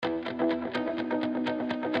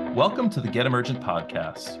Welcome to the Get Emergent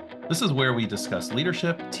podcast. This is where we discuss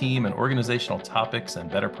leadership, team, and organizational topics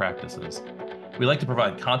and better practices. We like to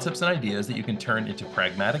provide concepts and ideas that you can turn into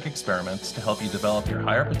pragmatic experiments to help you develop your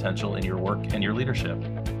higher potential in your work and your leadership.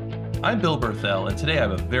 I'm Bill Berthel, and today I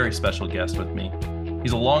have a very special guest with me.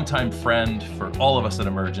 He's a longtime friend for all of us at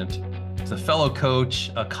Emergent. He's a fellow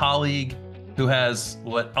coach, a colleague who has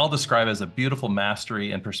what I'll describe as a beautiful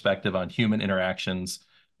mastery and perspective on human interactions.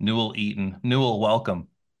 Newell Eaton. Newell, welcome.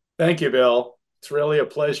 Thank you, Bill. It's really a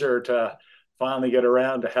pleasure to finally get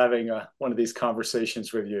around to having one of these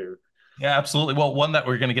conversations with you. Yeah, absolutely. Well, one that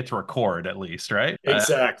we're going to get to record at least, right?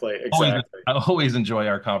 Exactly. I always enjoy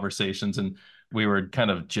our conversations. And we were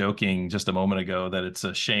kind of joking just a moment ago that it's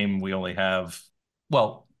a shame we only have,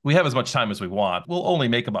 well, we have as much time as we want. We'll only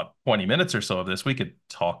make about 20 minutes or so of this. We could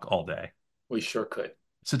talk all day. We sure could.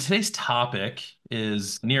 So today's topic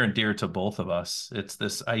is near and dear to both of us. It's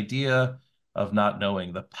this idea of not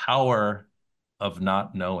knowing, the power of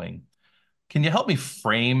not knowing. Can you help me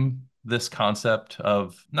frame this concept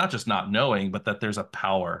of not just not knowing, but that there's a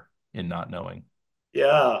power in not knowing?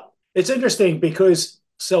 Yeah. It's interesting because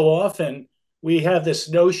so often we have this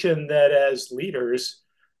notion that as leaders,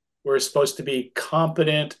 we're supposed to be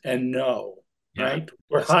competent and know, right?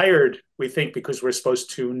 We're hired, we think, because we're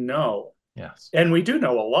supposed to know. Yes. And we do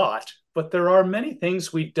know a lot, but there are many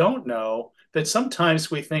things we don't know that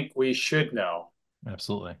sometimes we think we should know.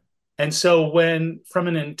 Absolutely. And so when, from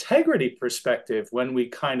an integrity perspective, when we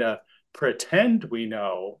kind of pretend we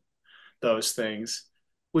know those things,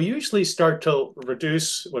 we usually start to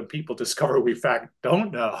reduce when people discover we in fact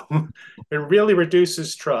don't know. It really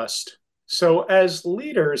reduces trust. So as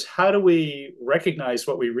leaders, how do we recognize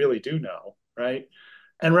what we really do know, right?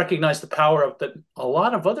 And recognize the power of that a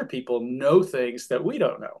lot of other people know things that we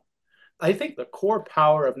don't know. I think the core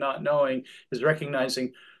power of not knowing is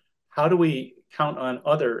recognizing how do we count on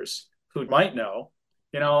others who might know,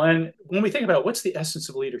 and when we think about what's the essence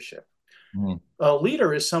of leadership, a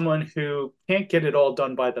leader is someone who can't get it all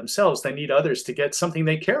done by themselves. They need others to get something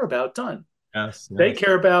they care about done. Yes. They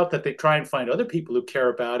care about that, they try and find other people who care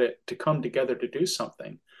about it to come together to do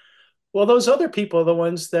something. Well, those other people are the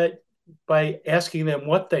ones that by asking them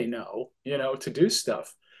what they know, to do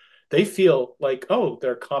stuff, they feel like, oh,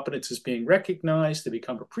 their competence is being recognized, they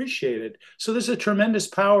become appreciated. So there's a tremendous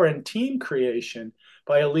power in team creation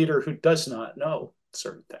by a leader who does not know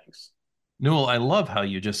certain things. Newell, I love how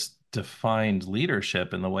you just defined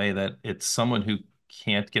leadership in the way that it's someone who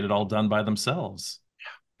can't get it all done by themselves.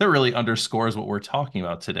 That really underscores what we're talking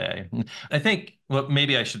about today. I think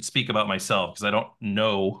maybe I should speak about myself because I don't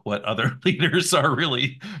know what other leaders are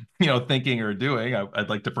really, thinking or doing. I'd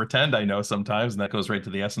like to pretend I know sometimes, and that goes right to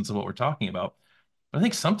the essence of what we're talking about. But I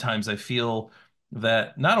think sometimes I feel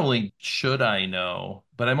that not only should I know,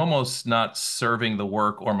 but I'm almost not serving the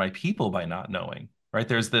work or my people by not knowing, right?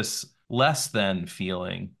 There's this less than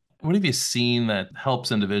feeling. What have you seen that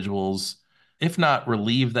helps individuals, if not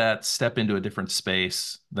relieve that, step into a different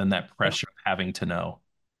space than that pressure of having to know?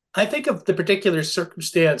 I think of the particular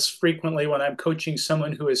circumstance frequently when I'm coaching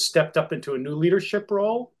someone who has stepped up into a new leadership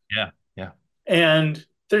role. Yeah, yeah. And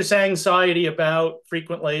there's anxiety about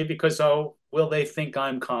frequently because, oh, will they think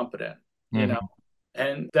I'm competent?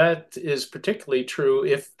 And that is particularly true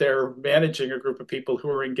if they're managing a group of people who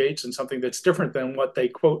are engaged in something that's different than what they,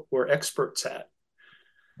 quote, were experts at.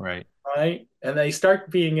 Right. Right. And they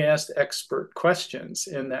start being asked expert questions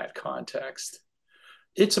in that context.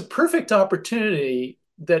 It's a perfect opportunity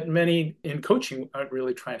that many in coaching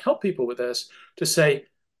really try and help people with this to say,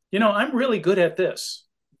 I'm really good at this.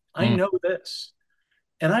 I know this.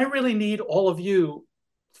 And I really need all of you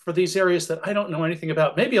for these areas that I don't know anything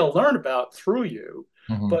about. Maybe I'll learn about through you,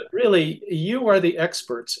 but really you are the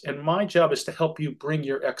experts. And my job is to help you bring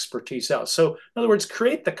your expertise out. So in other words,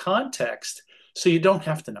 create the context so you don't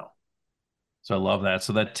have to know. So I love that.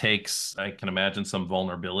 So that takes, I can imagine, some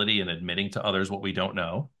vulnerability in admitting to others what we don't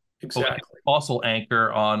know. Exactly. Also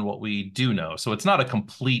anchor on what we do know. So it's not a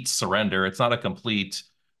complete surrender. It's not a complete,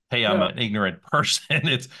 hey, I'm an ignorant person.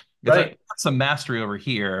 It's right. Some mastery over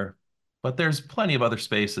here, but there's plenty of other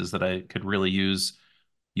spaces that I could really use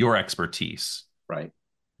your expertise. Right.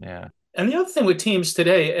 Yeah. And the other thing with teams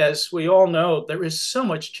today, as we all know, there is so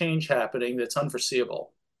much change happening that's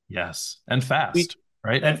unforeseeable. Yes. And fast,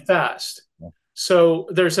 right? And fast. Yeah. So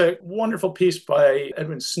there's a wonderful piece by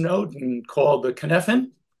Edwin Snowden called the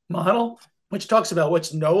Cynefin model, which talks about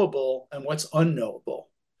what's knowable and what's unknowable.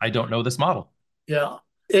 I don't know this model. Yeah.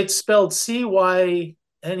 It's spelled Cynefin,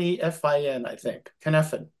 I think,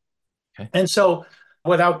 Cynefin. Okay. And so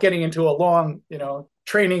without getting into a long,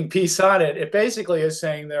 training piece on it, it basically is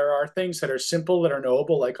saying there are things that are simple that are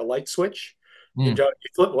knowable, like a light switch. You Mm, don't, you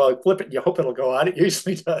flip, well, flip it, you hope it'll go on. It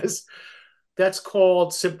usually does. That's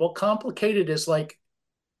called simple. Complicated is like,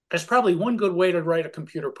 there's probably one good way to write a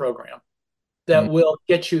computer program mm, that will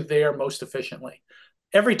get you there most efficiently.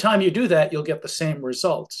 Every time you do that, you'll get the same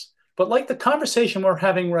results. But like the conversation we're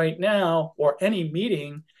having right now, or any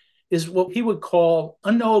meeting, is what he would call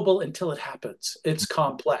unknowable until it happens. It's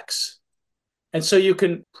complex. And so you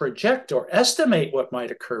can project or estimate what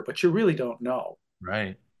might occur, but you really don't know.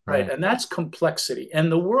 right, Right. right. And that's complexity.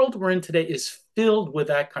 And the world we're in today is filled with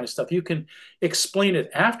that kind of stuff. You can explain it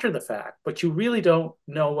after the fact, but you really don't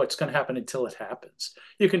know what's going to happen until it happens.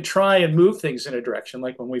 You can try and move things in a direction,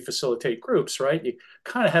 like when we facilitate groups, right? You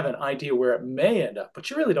kind of have an idea where it may end up, but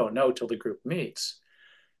you really don't know till the group meets.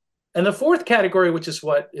 And the fourth category, which is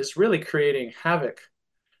what is really creating havoc,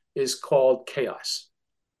 is called chaos.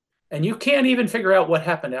 And you can't even figure out what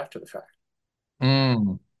happened after the fact.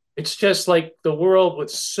 Mm, It's just like the world with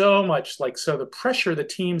so much, like, so the pressure the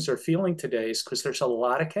teams are feeling today is because there's a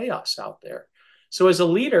lot of chaos out there. So as a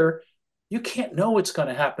leader, you can't know what's going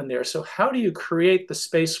to happen there. So how do you create the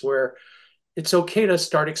space where it's okay to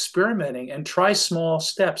start experimenting and try small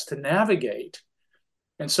steps to navigate?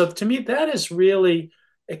 And so to me, that is really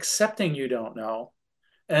accepting you don't know,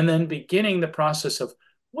 and then beginning the process of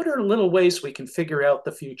what are little ways we can figure out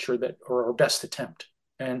the future that, or our best attempt.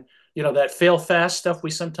 And that fail fast stuff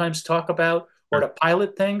we sometimes talk about, or sure. to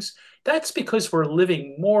pilot things, that's because we're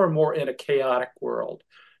living more and more in a chaotic world.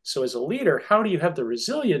 So as a leader, how do you have the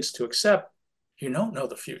resilience to accept you don't know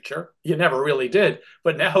the future? You never really did,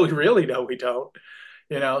 but now we really know we don't.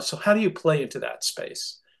 So how do you play into that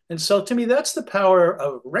space? And so to me, that's the power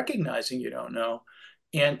of recognizing you don't know,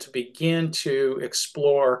 and to begin to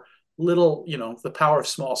explore little, the power of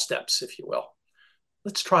small steps, if you will.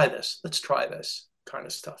 Let's try this. Let's try this kind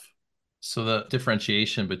of stuff. So the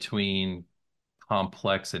differentiation between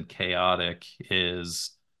complex and chaotic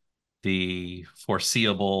is the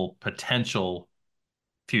foreseeable potential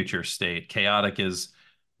future state. Chaotic is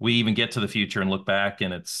we even get to the future and look back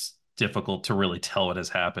and it's difficult to really tell what has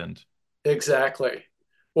happened. Exactly.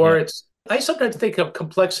 Yeah. Or I sometimes think of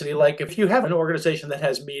complexity like if you have an organization that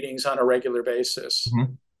has meetings on a regular basis,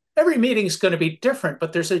 Mhm. every meeting is going to be different,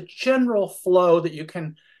 but there's a general flow that you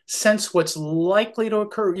can sense what's likely to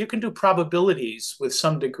occur. You can do probabilities with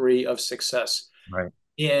some degree of success Right.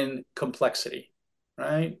 in complexity,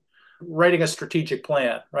 right? Writing a strategic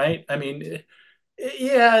plan, right? I mean,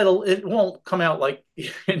 yeah, it won't come out like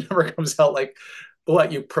it never comes out like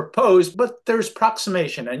what you propose, but there's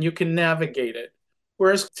approximation and you can navigate it.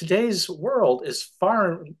 Whereas today's world is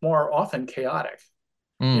far more often chaotic.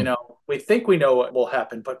 Mm, We think we know what will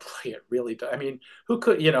happen, but boy, it really does. I mean, who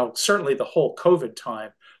could, certainly the whole COVID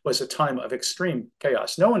time was a time of extreme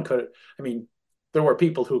chaos. No one could, I mean, there were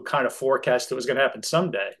people who kind of forecast it was going to happen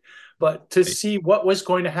someday, but to right. see what was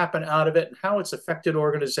going to happen out of it and how it's affected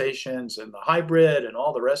organizations and the hybrid and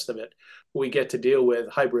all the rest of it, we get to deal with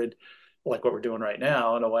hybrid, like what we're doing right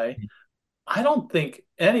now in a way. I don't think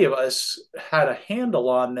any of us had a handle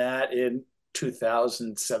on that in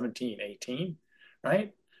 2017, 18,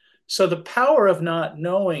 right? So the power of not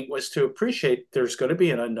knowing was to appreciate there's going to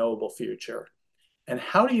be an unknowable future. And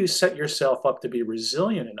how do you set yourself up to be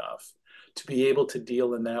resilient enough to be able to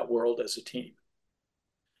deal in that world as a team?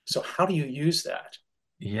 So how do you use that?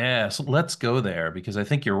 Yeah, so let's go there because I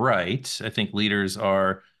think you're right. I think leaders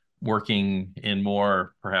are working in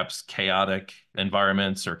more perhaps chaotic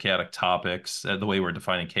environments or chaotic topics, the way we're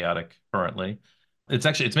defining chaotic currently.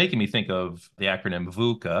 It's making me think of the acronym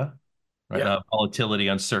VUCA, right? Yeah, Volatility,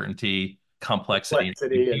 uncertainty, complexity, and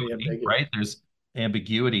complexity and the ambiguity, ambiguity. right? There's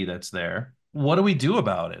ambiguity that's there. What do we do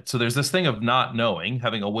about it? So there's this thing of not knowing,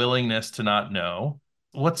 having a willingness to not know.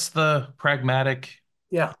 What's the pragmatic?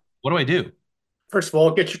 Yeah. What do I do? First of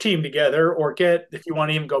all, get your team together, or get, if you want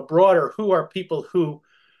to even go broader, who are people who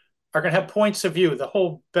are going to have points of view, the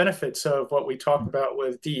whole benefits of what we talk about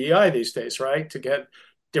with DEI these days, right? To get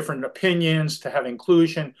different opinions, to have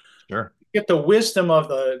inclusion, Sure. get the wisdom of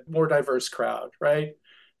the more diverse crowd, right?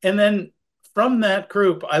 And then from that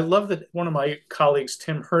group, I love that one of my colleagues,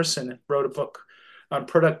 Tim Herson, wrote a book on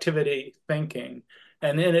productivity thinking.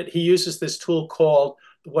 And in it, he uses this tool called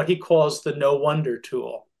what he calls the no wonder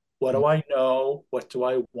tool. What Mm, do I know? What do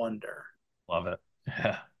I wonder? love it.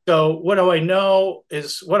 Yeah. So what do I know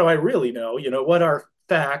is what do I really know? What are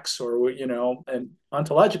facts, or, in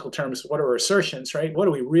ontological terms, what are assertions, right? What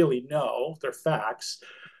do we really know? They're facts.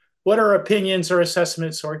 What are opinions or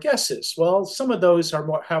assessments or guesses? Well, some of those have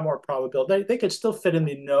more probability. They could still fit in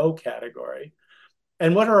the no category.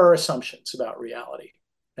 And what are our assumptions about reality?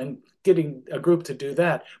 And getting a group to do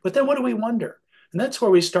that. But then what do we wonder? And that's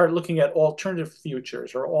where we start looking at alternative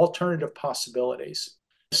futures or alternative possibilities.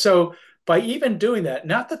 So by even doing that,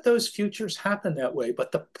 not that those futures happen that way,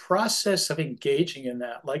 but the process of engaging in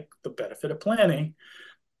that, like the benefit of planning,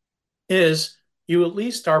 is you at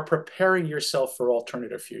least are preparing yourself for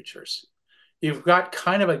alternative futures. You've got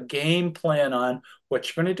kind of a game plan on what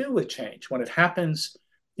you're going to do with change. When it happens,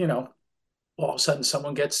 you know, all of a sudden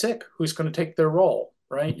someone gets sick, who's going to take their role,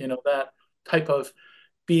 right? That type of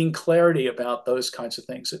being clarity about those kinds of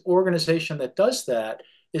things. An organization that does that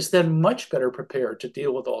is then much better prepared to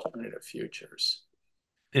deal with alternative futures.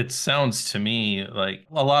 It sounds to me like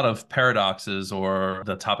a lot of paradoxes or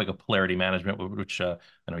the topic of polarity management, which I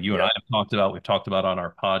know you and I Yeah. have talked about, we've talked about on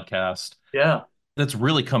our podcast. Yeah. That's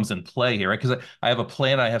really comes in play here, right? Because I have a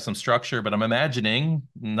plan, I have some structure, but I'm imagining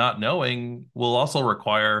not knowing will also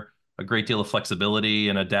require a great deal of flexibility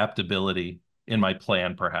and adaptability in my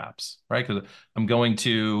plan, perhaps, right? Because I'm going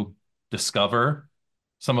to discover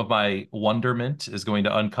some of my wonderment is going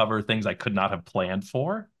to uncover things I could not have planned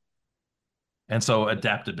for. And so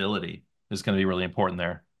adaptability is going to be really important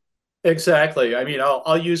there. Exactly. I mean,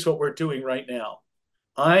 I'll use what we're doing right now.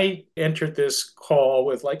 I entered this call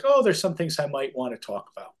with like, oh, there's some things I might want to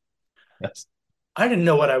talk about. Yes. I didn't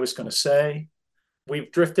know what I was going to say.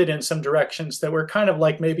 We've drifted in some directions that were kind of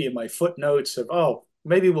like maybe in my footnotes of, oh,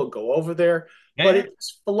 maybe we'll go over there, Yeah, but yeah. it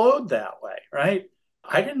flowed that way, right?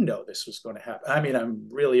 I didn't know this was going to happen. I mean, I'm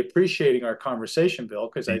really appreciating our conversation, Bill,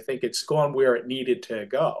 because I think it's gone where it needed to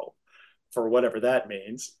go for whatever that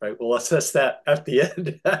means, right? We'll assess that at the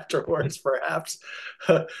end afterwards, perhaps.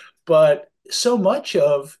 But so much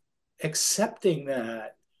of accepting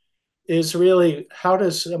that is really how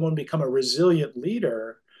does someone become a resilient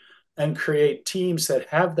leader and create teams that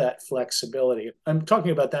have that flexibility. I'm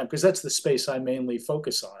talking about that because that's the space I mainly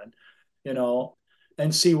focus on, you know,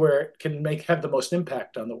 and see where it can have the most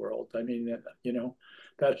impact on the world. I mean,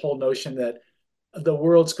 that whole notion that the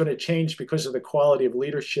world's going to change because of the quality of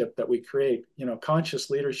leadership that we create. Conscious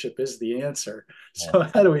leadership is the answer. Yeah. So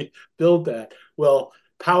how do we build that? Well,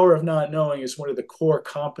 power of not knowing is one of the core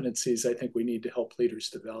competencies I think we need to help leaders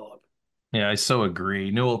develop. Yeah, I so agree.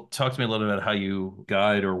 Newell, talk to me a little bit about how you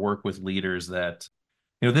guide or work with leaders that,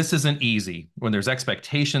 this isn't easy. When there's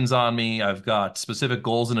expectations on me, I've got specific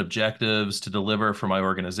goals and objectives to deliver for my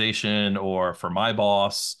organization or for my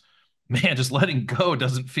boss. Man, just letting go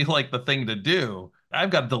doesn't feel like the thing to do.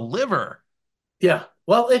 I've got to deliver. Yeah.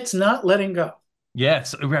 Well, it's not letting go.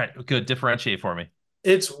 Yes, right. Good. Differentiate for me.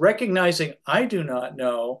 It's recognizing I do not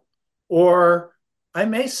know, or I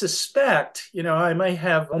may suspect, I may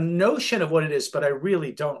have a notion of what it is, but I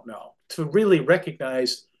really don't know. To really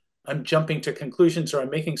recognize I'm jumping to conclusions or I'm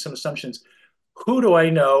making some assumptions. Who do I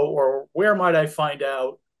know, or where might I find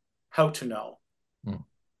out how to know Hmm.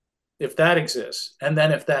 if that exists? And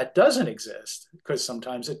then if that doesn't exist, because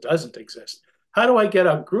sometimes it doesn't exist, how do I get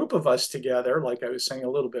a group of us together, like I was saying a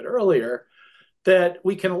little bit earlier, that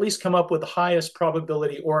we can at least come up with the highest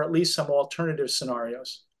probability or at least some alternative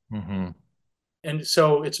scenarios. Mm-hmm. And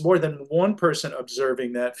so it's more than one person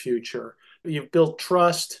observing that future. You've built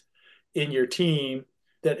trust in your team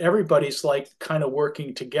that everybody's like kind of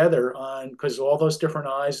working together on, because all those different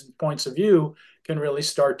eyes and points of view can really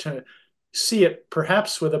start to see it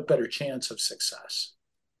perhaps with a better chance of success.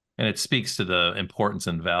 And it speaks to the importance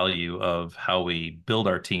and value of how we build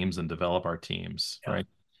our teams and develop our teams, Yeah. right?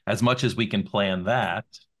 As much as we can plan that,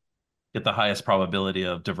 get the highest probability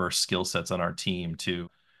of diverse skill sets on our team to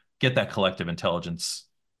get that collective intelligence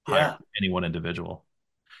higher Yeah. than any one individual.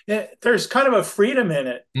 Yeah. There's kind of a freedom in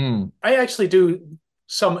it. Mm. I actually do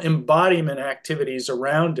some embodiment activities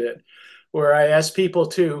around it where I ask people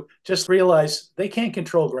to just realize they can't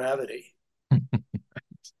control gravity,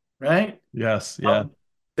 right? Yes, yeah. Um,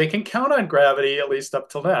 they can count on gravity, at least up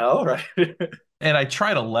till now, right? And I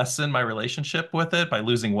try to lessen my relationship with it by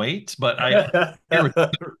losing weight, but I hear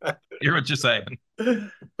what, hear what you're saying.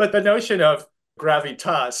 But the notion of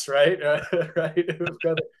gravitas, right? Right?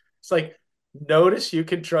 It's like, notice you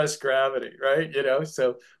can trust gravity, right?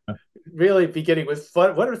 So really beginning with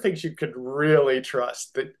what are things you could really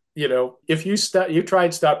trust that, if you try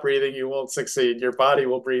and stop breathing, you won't succeed. Your body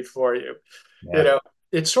will breathe for you. You Yeah. know,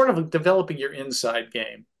 it's sort of developing your inside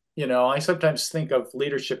game. I sometimes think of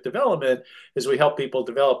leadership development as we help people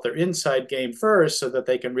develop their inside game first so that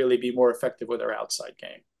they can really be more effective with their outside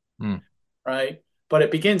game, Mm. right? But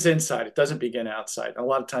it begins inside. It doesn't begin outside. And a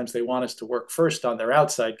lot of times they want us to work first on their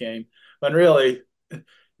outside game, when really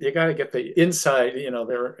you got to get the inside,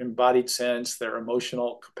 their embodied sense, their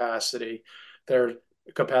emotional capacity, their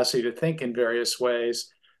capacity to think in various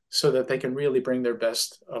ways so that they can really bring their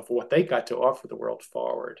best of what they got to offer the world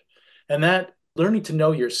forward. And that learning to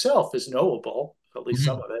know yourself is knowable. at least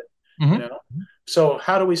some Hmm. of it, you Hmm. know. So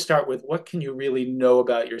how do we start with what can you really know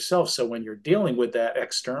about yourself? So when you're dealing with that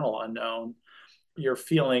external unknown, you're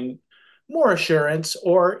feeling more assurance,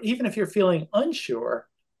 or even if you're feeling unsure,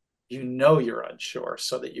 you know you're unsure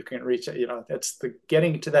so that you can reach it. That's the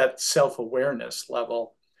getting to that self-awareness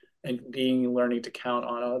level and being learning to count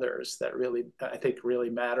on others that really, I think, really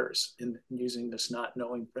matters in using this not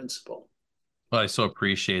knowing principle. Well, I so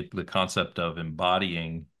appreciate the concept of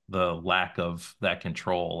embodying the lack of that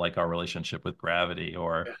control, like our relationship with gravity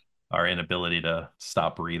or Yeah, our inability to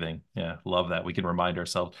stop breathing. Yeah, love that. We can remind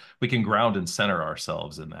ourselves, we can ground and center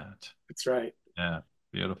ourselves in that. that's right. Yeah,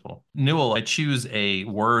 beautiful. Newell, I choose a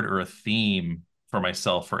word or a theme for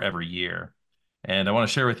myself for every year. And I want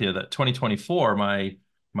to share with you that 2024,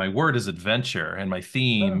 my word is adventure, and my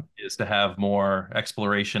theme Oh, is to have more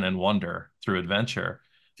exploration and wonder through adventure.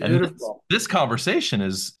 And beautiful. this conversation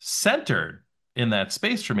is centered in that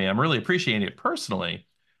space for me. I'm really appreciating it personally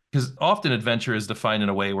because often adventure is defined in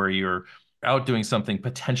a way where you're out doing something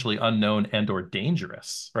potentially unknown and or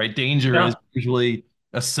dangerous, right? Danger is Yeah. usually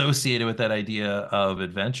associated with that idea of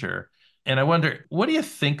adventure. And I wonder, what do you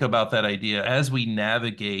think about that idea as we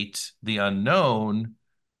navigate the unknown?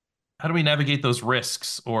 How do we navigate those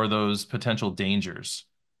risks or those potential dangers?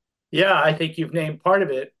 Yeah, I think you've named part of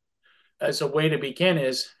it. As a way to begin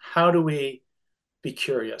is how do we be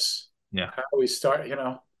curious? Yeah. How do we start,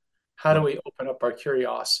 how do we open up our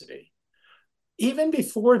curiosity? Even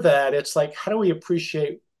before that, it's like, how do we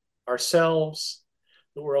appreciate ourselves,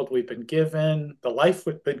 the world we've been given, the life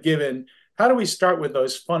we've been given? How do we start with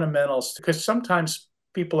those fundamentals? Because sometimes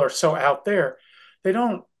people are so out there, they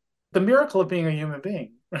don't, the miracle of being a human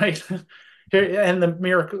being, right? And the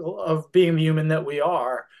miracle of being the human that we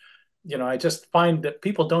are, I just find that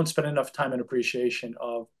people don't spend enough time in appreciation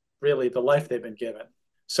of really the life they've been given.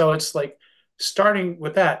 So it's like starting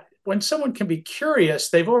with that. When someone can be curious,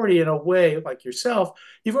 they've already, in a way, like yourself,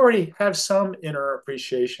 you've already have some inner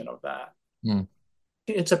appreciation of that. Mm.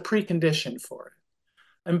 It's a precondition for it.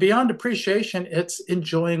 And beyond appreciation, it's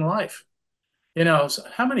enjoying life. So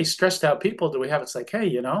how many stressed out people do we have? It's like,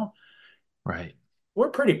 hey, Right. we're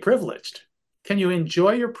pretty privileged. Can you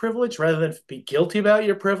enjoy your privilege rather than be guilty about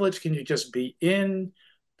your privilege? Can you just be in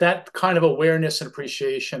that kind of awareness and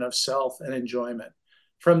appreciation of self and enjoyment?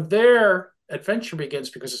 From there, adventure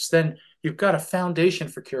begins because it's then you've got a foundation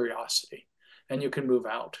for curiosity and you can move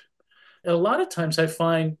out. And a lot of times I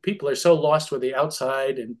find people are so lost with the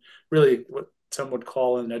outside and really what some would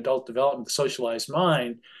call in adult development, the socialized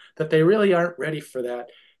mind, that they really aren't ready for that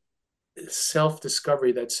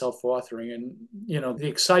self-discovery, that self-authoring. And the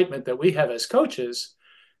excitement that we have as coaches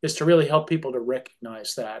is to really help people to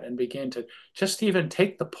recognize that and begin to just even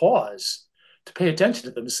take the pause to pay attention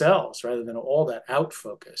to themselves rather than all that out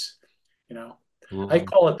focus. you know I Absolutely.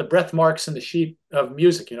 call it the breath marks in the sheet of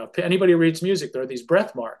music. If anybody reads music, there are these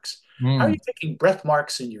breath marks. How are Mm. you taking breath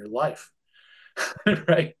marks in your life?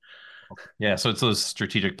 Right. Yeah, so it's those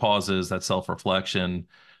strategic pauses, that self-reflection,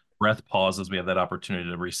 breath pauses. We have that opportunity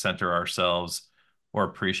to recenter ourselves or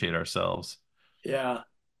appreciate ourselves. Yeah,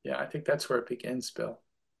 yeah, I think that's where it begins, Bill.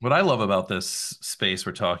 What I love about this space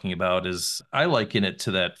we're talking about is I liken it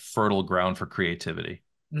to that fertile ground for creativity.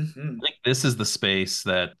 Mm-hmm. I think this is the space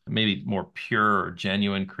that maybe more pure or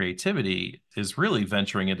genuine creativity is really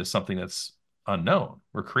venturing into something that's unknown.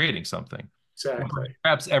 We're creating something. Exactly.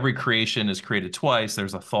 Perhaps every creation is created twice.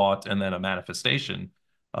 There's a thought and then a manifestation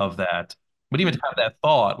of that. But even to Mm-hmm. have that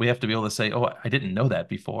thought, we have to be able to say, oh, I didn't know that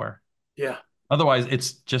before. Yeah, Otherwise,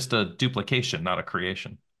 it's just a duplication, not a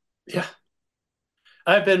creation. yeah.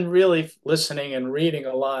 I've been really listening and reading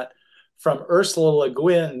a lot from Ursula Le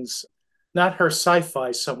Guin's, not her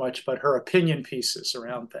sci-fi so much, but her opinion pieces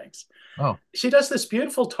around things. Oh, She does this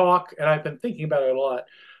beautiful talk, and I've been thinking about it a lot,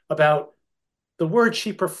 about the word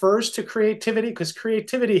she prefers to creativity, because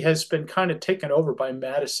creativity has been kind of taken over by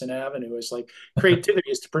Madison Avenue as like creativity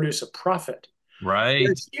is to produce a profit. right.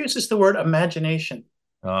 Whereas she uses the word imagination.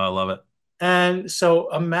 Oh, I love it. And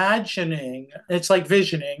so imagining, it's like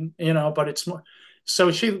visioning, but it's more.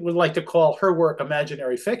 So she would like to call her work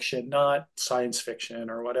imaginary fiction, not science fiction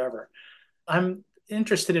or whatever. I'm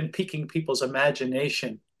interested in piquing people's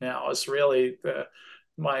imagination now. Is really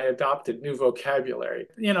my adopted new vocabulary.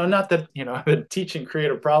 Not that, I've been teaching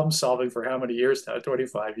creative problem solving for how many years now?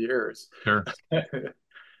 25 years. Sure.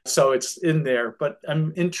 So it's in there, but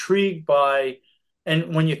I'm intrigued by,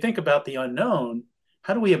 and when you think about the unknown,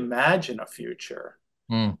 how do we imagine a future,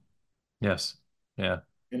 Mm, yes. Yeah.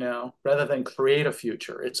 rather than create a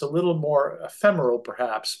future? It's a little more ephemeral,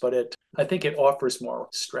 perhaps, but I think it offers more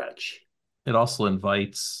stretch. It also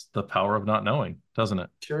invites the power of not knowing, doesn't it?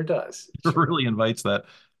 Sure does. It Sure. really invites that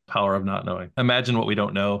Power of not knowing. Imagine what we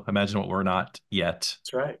don't know. Imagine what we're not yet.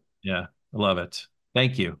 That's right. Yeah, I love it.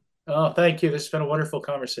 Thank you. Oh, thank you. This has been a wonderful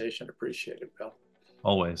conversation. Appreciate it, Bill.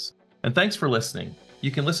 Always. And thanks for listening.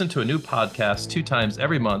 You can listen to a new podcast 2 times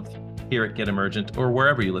every month here at Get Emergent or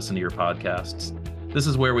wherever you listen to your podcasts. This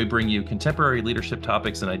is where we bring you contemporary leadership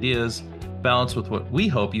topics and ideas, balanced with what we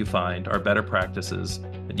hope you find are better practices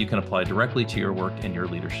that you can apply directly to your work and your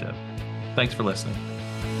leadership. Thanks for listening.